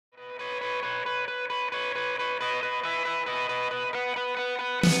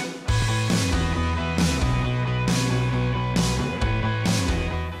In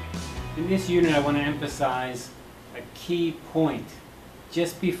this unit, I want to emphasize a key point.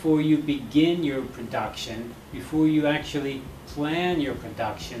 Just before you begin your production, before you actually plan your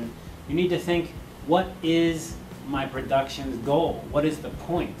production, you need to think, what is my production's goal? What is the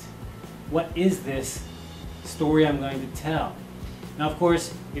point? What is this story I'm going to tell? Now, of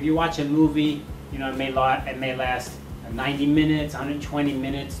course, if you watch a movie, you know, it may last 90 minutes, 120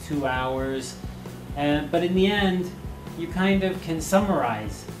 minutes, 2 hours, but in the end, you kind of can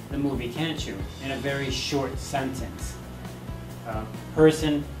summarize the movie, can't you, in a very short sentence. A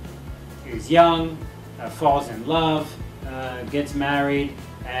person is young, falls in love, gets married,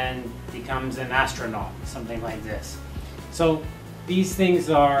 and becomes an astronaut, something like this. So these things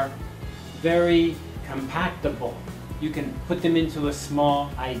are very compactable. You can put them into a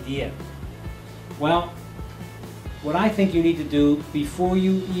small idea. Well, what I think you need to do before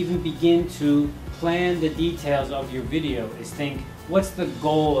you even begin to plan the details of your video is think, what's the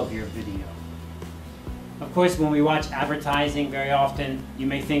goal of your video? Of course, when we watch advertising, very often you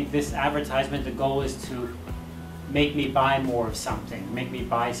may think this advertisement, the goal is to make me buy more of something, make me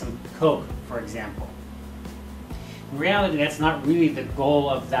buy some Coke, for example. In reality, that's not really the goal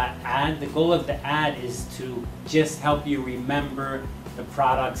of that ad. The goal of the ad is to just help you remember the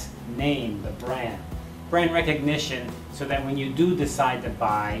product's name, the brand. Brand recognition, so that when you do decide to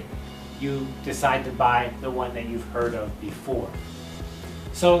buy, you decide to buy the one that you've heard of before.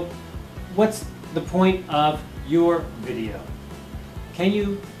 So, what's the point of your video? Can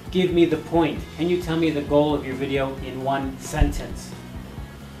you give me the point? Can you tell me the goal of your video in one sentence?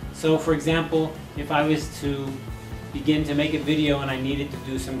 So, for example, if I was to begin to make a video and I needed to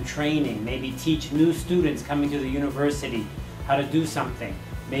do some training, maybe teach new students coming to the university how to do something.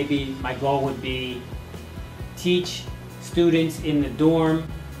 Maybe my goal would be teach students in the dorm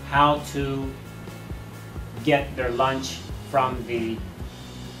how to get their lunch from the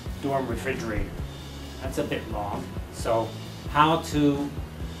dorm refrigerator. That's a bit long. So, how to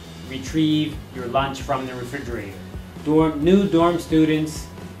retrieve your lunch from the refrigerator. New dorm students,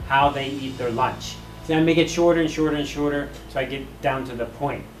 how they eat their lunch. So I make it shorter and shorter and shorter so I get down to the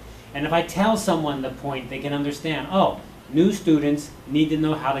point. And if I tell someone the point, they can understand, oh, new students need to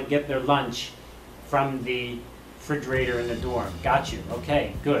know how to get their lunch from the refrigerator in the dorm. Got you.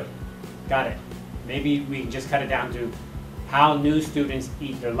 Okay, good. Got it. Maybe we can just cut it down to how new students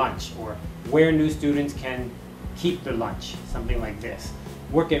eat their lunch, or where new students can keep their lunch, something like this.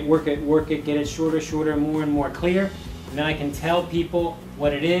 Work it, work it, work it, get it shorter, shorter, more and more clear, and then I can tell people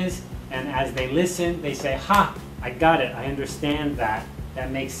what it is, and as they listen, they say, ha, I got it, I understand that, that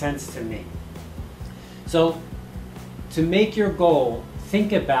makes sense to me. So, to make your goal,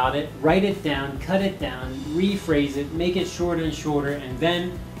 think about it, write it down, cut it down, rephrase it, make it shorter and shorter, and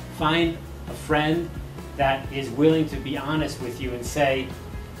then find a friend that is willing to be honest with you and say,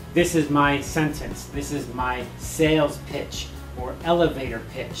 this is my sentence, this is my sales pitch or elevator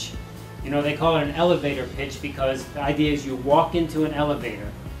pitch. You know, they call it an elevator pitch because the idea is you walk into an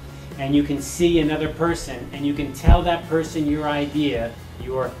elevator and you can see another person and you can tell that person your idea,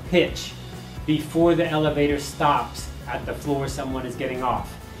 your pitch, before the elevator stops at the floor someone is getting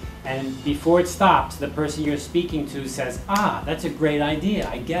off. And before it stops, the person you're speaking to says, ah, that's a great idea,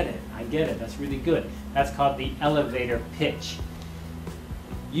 I get it, that's really good. That's called the elevator pitch.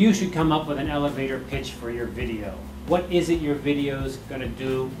 You should come up with an elevator pitch for your video. What is it your video's going to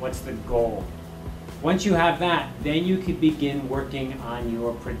do? What's the goal? Once you have that, then you can begin working on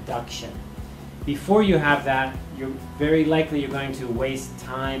your production. Before you have that, you're very likely you're going to waste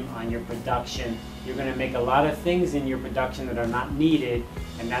time on your production. You're going to make a lot of things in your production that are not needed,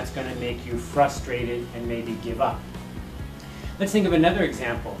 and that's going to make you frustrated and maybe give up. Let's think of another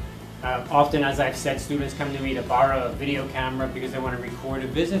example. Often, as I've said, students come to me to borrow a video camera because they want to record a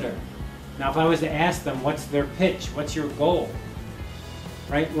visitor. Now, if I was to ask them, what's their pitch? What's your goal?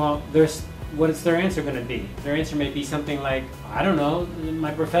 Right? Well, what is their answer going to be? Their answer may be something like, I don't know,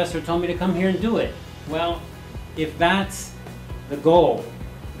 my professor told me to come here and do it. Well, if that's the goal,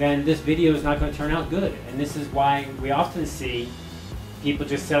 then this video is not going to turn out good. And this is why we often see people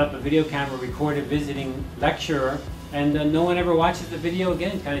just set up a video camera, record a visiting lecturer, and no one ever watches the video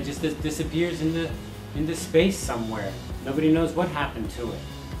again. Kind of just disappears into space somewhere. Nobody knows what happened to it.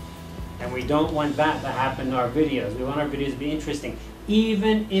 And we don't want that to happen to our videos. We want our videos to be interesting.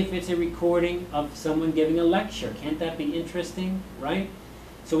 Even if it's a recording of someone giving a lecture. Can't that be interesting, right?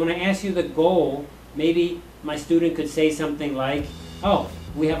 So when I ask you the goal, maybe my student could say something like, oh,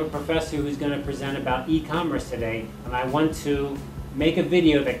 we have a professor who's going to present about e-commerce today, and I want to make a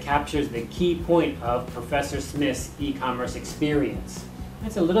video that captures the key point of Professor Smith's e-commerce experience.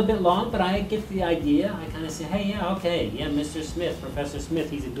 It's a little bit long, but I get the idea. I kind of say, hey, yeah, okay, yeah, Mr. Smith, Professor Smith,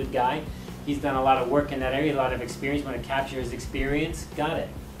 he's a good guy. He's done a lot of work in that area, a lot of experience. Want to capture his experience? Got it.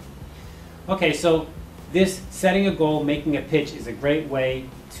 Okay, so this setting a goal, making a pitch is a great way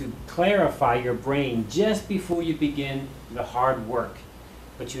to clarify your brain just before you begin the hard work.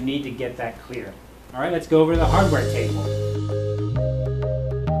 But you need to get that clear. All right, let's go over to the hardware table.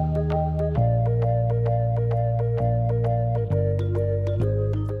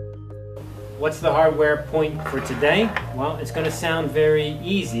 What's the hardware point for today? Well, it's going to sound very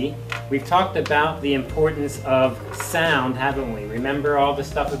easy. We've talked about the importance of sound, haven't we? Remember all the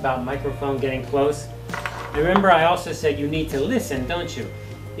stuff about microphone getting close? Remember I also said you need to listen, don't you?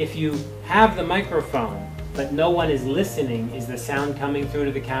 If you have the microphone, but no one is listening, is the sound coming through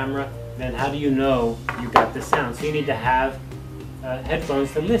to the camera? Then how do you know you got the sound? So you need to have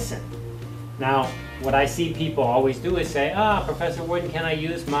headphones to listen. Now, what I see people always do is say, Professor Warden, can I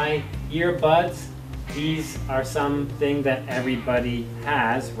use my earbuds? These are something that everybody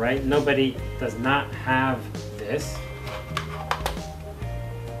has, right? Nobody does not have this.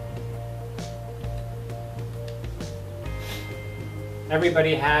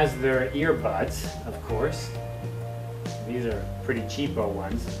 Everybody has their earbuds, of course. These are pretty cheapo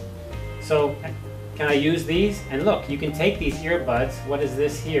ones. So, can I use these? And look, you can take these earbuds. What is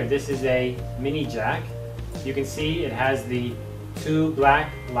this here? This is a mini jack. You can see it has the two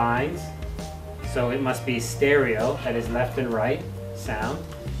black lines. So it must be stereo, that is left and right sound.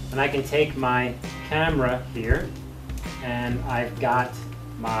 And I can take my camera here and I've got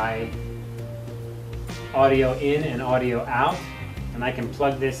my audio in and audio out. And I can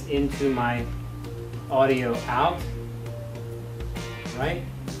plug this into my audio out, right?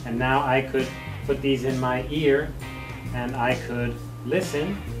 And now I could put these in my ear and I could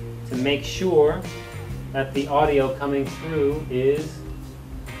listen to make sure that the audio coming through is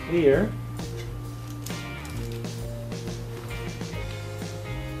clear.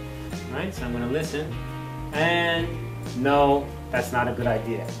 Right, so I'm going to listen, and no, that's not a good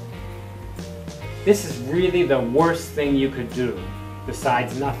idea. This is really the worst thing you could do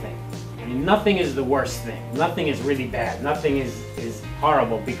besides nothing. I mean, nothing is the worst thing. Nothing is really bad. Nothing is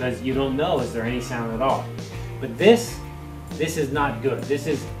horrible because you don't know is there any sound at all. But this is not good. This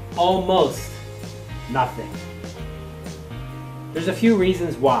is almost nothing. There's a few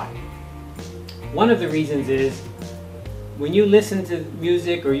reasons why. One of the reasons is when you listen to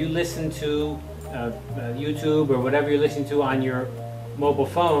music or you listen to YouTube or whatever you're listening to on your mobile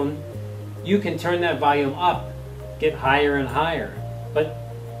phone, you can turn that volume up, get higher and higher. But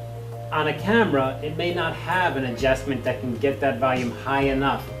on a camera, it may not have an adjustment that can get that volume high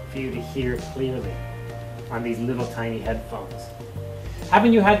enough for you to hear clearly on these little tiny headphones.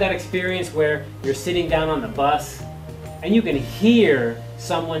 Haven't you had that experience where you're sitting down on the bus and you can hear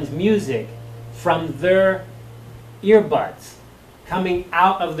someone's music from their earbuds coming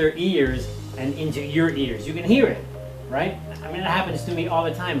out of their ears and into your ears? You can hear it, right? I mean, it happens to me all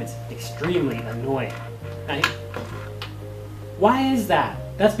the time. It's extremely annoying. Right? Why is that?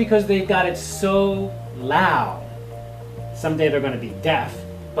 That's because they've got it so loud. Someday they're going to be deaf,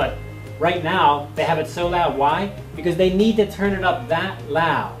 but right now they have it so loud. Why? Because they need to turn it up that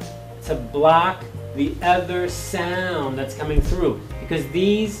loud to block the other sound that's coming through. Because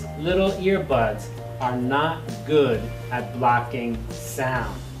these little earbuds are not good at blocking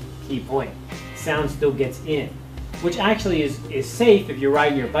sound. Key point. Sound still gets in, which actually is safe if you're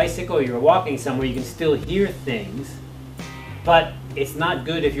riding your bicycle or you're walking somewhere. You can still hear things, but it's not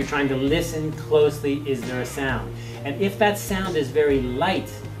good if you're trying to listen closely. Is there a sound? And if that sound is very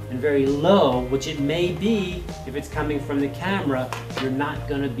light and very low, which it may be if it's coming from the camera, you're not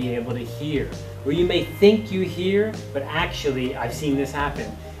going to be able to hear. Or you may think you hear, but actually, I've seen this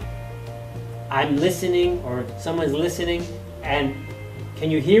happen. I'm listening or someone's listening and can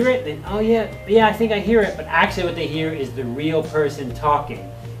you hear it? Then, oh yeah, I think I hear it. But actually what they hear is the real person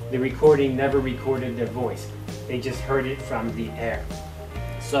talking. The recording never recorded their voice. They just heard it from the air.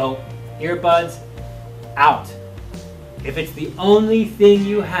 So earbuds out. If it's the only thing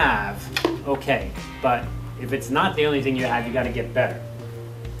you have, okay. But if it's not the only thing you have, you got to get better.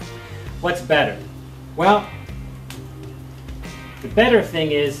 What's better? Well, the better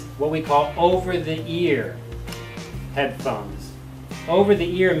thing is what we call over-the-ear headphones.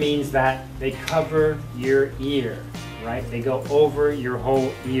 Over-the-ear means that they cover your ear, right? They go over your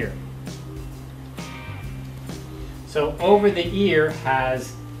whole ear. So over-the-ear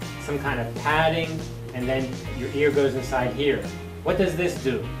has some kind of padding, and then your ear goes inside here. What does this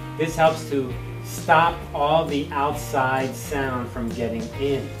do? This helps to stop all the outside sound from getting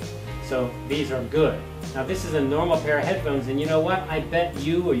in. So these are good. Now this is a normal pair of headphones, and you know what? I bet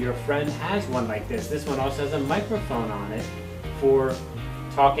you or your friend has one like this. This one also has a microphone on it for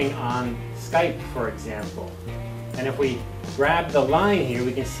talking on Skype, for example. And if we grab the line here,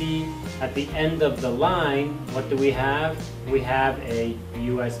 we can see at the end of the line, what do we have? We have a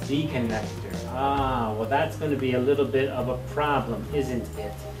USB connector. Ah, well that's going to be a little bit of a problem, isn't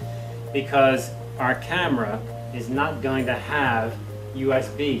it? Because our camera is not going to have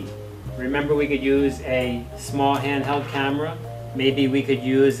USB. Remember, we could use a small handheld camera. Maybe we could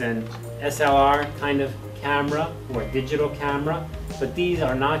use an SLR kind of camera or a digital camera, but these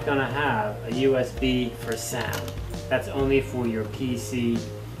are not going to have a USB for sound. That's only for your PC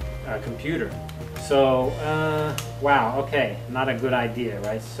computer. So, wow, okay, not a good idea,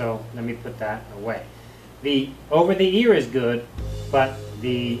 right? So let me put that away. The over-the-ear is good, but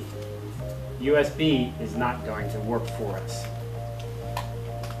the USB is not going to work for us.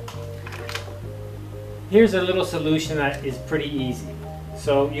 Here's a little solution that is pretty easy.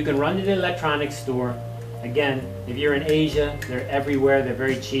 So you can run to the electronics store. Again, if you're in Asia, they're everywhere, they're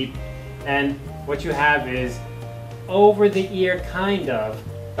very cheap. And what you have is over the ear kind of,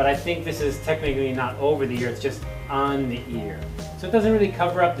 but I think this is technically not over the ear, it's just on the ear. So it doesn't really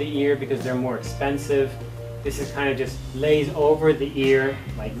cover up the ear because they're more expensive. This is kind of just lays over the ear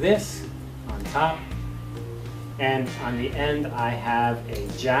like this on top. And on the end I have a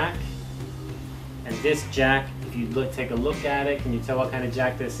jack. And this jack, if you take a look at it, can you tell what kind of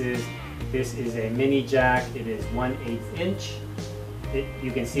jack this is? This is a mini jack. It is 1/8 inch.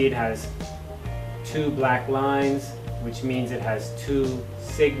 You can see it has 2 black lines, which means it has 2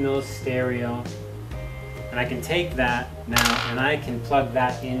 signals, stereo. And I can take that now and I can plug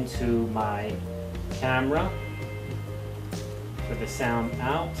that into my camera for the sound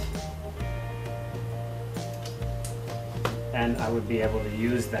out. And I would be able to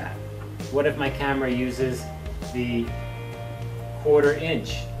use that. What if my camera uses the 1/4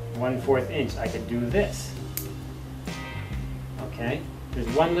 inch, 1/4 inch? I could do this. Okay, there's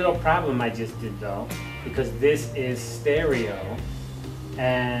one little problem I just did though, because this is stereo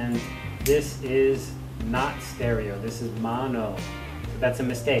and this is not stereo, this is mono. So that's a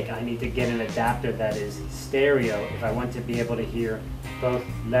mistake. I need to get an adapter that is stereo if I want to be able to hear both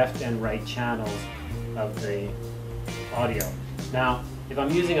left and right channels of the audio. Now, if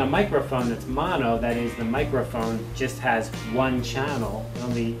I'm using a microphone that's mono, that is the microphone just has one channel,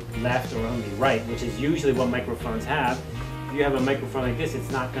 only left or only right, which is usually what microphones have. If you have a microphone like this, it's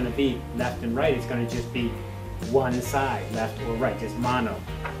not going to be left and right, it's going to just be one side, left or right, just mono.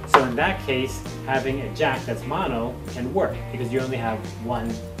 So in that case, having a jack that's mono can work because you only have one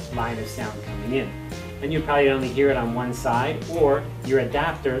line of sound coming in. And you probably only hear it on one side, or your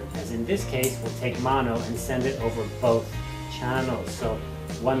adapter, as in this case, will take mono and send it over both channels. So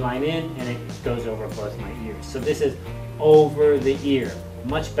one line in and it goes over both my ears. So this is over the ear,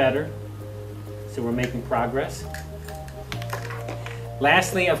 much better. So we're making progress.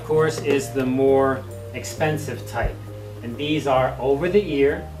 Lastly, of course, is the more expensive type, and these are over the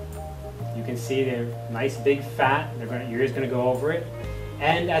ear. You can see they're nice, big, fat. Your ear is going to go over it,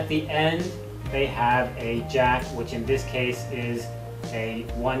 and at the end they have a jack, which in this case is a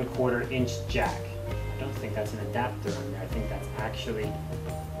 1/4 inch jack. I don't think that's an adapter on there. I think that's actually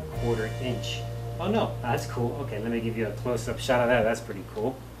a 1/4 inch. Oh no, that's cool. Okay, let me give you a close-up shot of that. That's pretty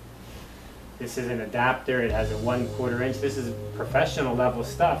cool. This is an adapter. It has a 1/4 inch. This is professional level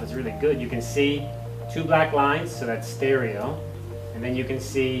stuff. It's really good. You can see 2 black lines, so that's stereo. And then you can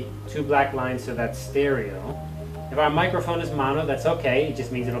see 2 black lines, so that's stereo. If our microphone is mono, that's okay. It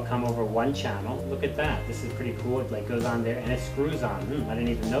just means it'll come over one channel. Look at that. This is pretty cool. It like goes on there and it screws on. I didn't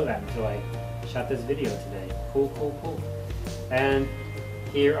even know that until I shot this video today. Cool, cool, cool. And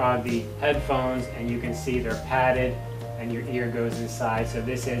here are the headphones, and you can see they're padded and your ear goes inside. So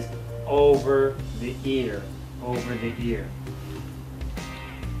this is over the ear, over the ear.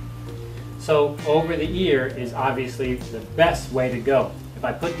 So over the ear is obviously the best way to go. If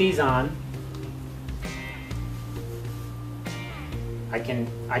I put these on, I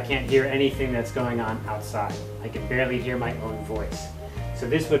can't hear anything that's going on outside. I can barely hear my own voice. So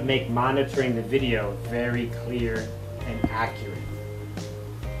this would make monitoring the video very clear and accurate.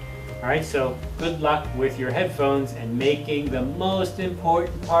 Alright, so good luck with your headphones and making the most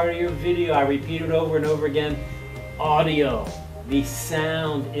important part of your video. I repeat it over and over again. Audio. The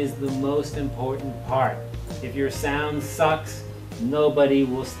sound is the most important part. If your sound sucks, nobody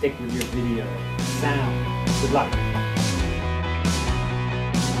will stick with your video. Sound. Good luck.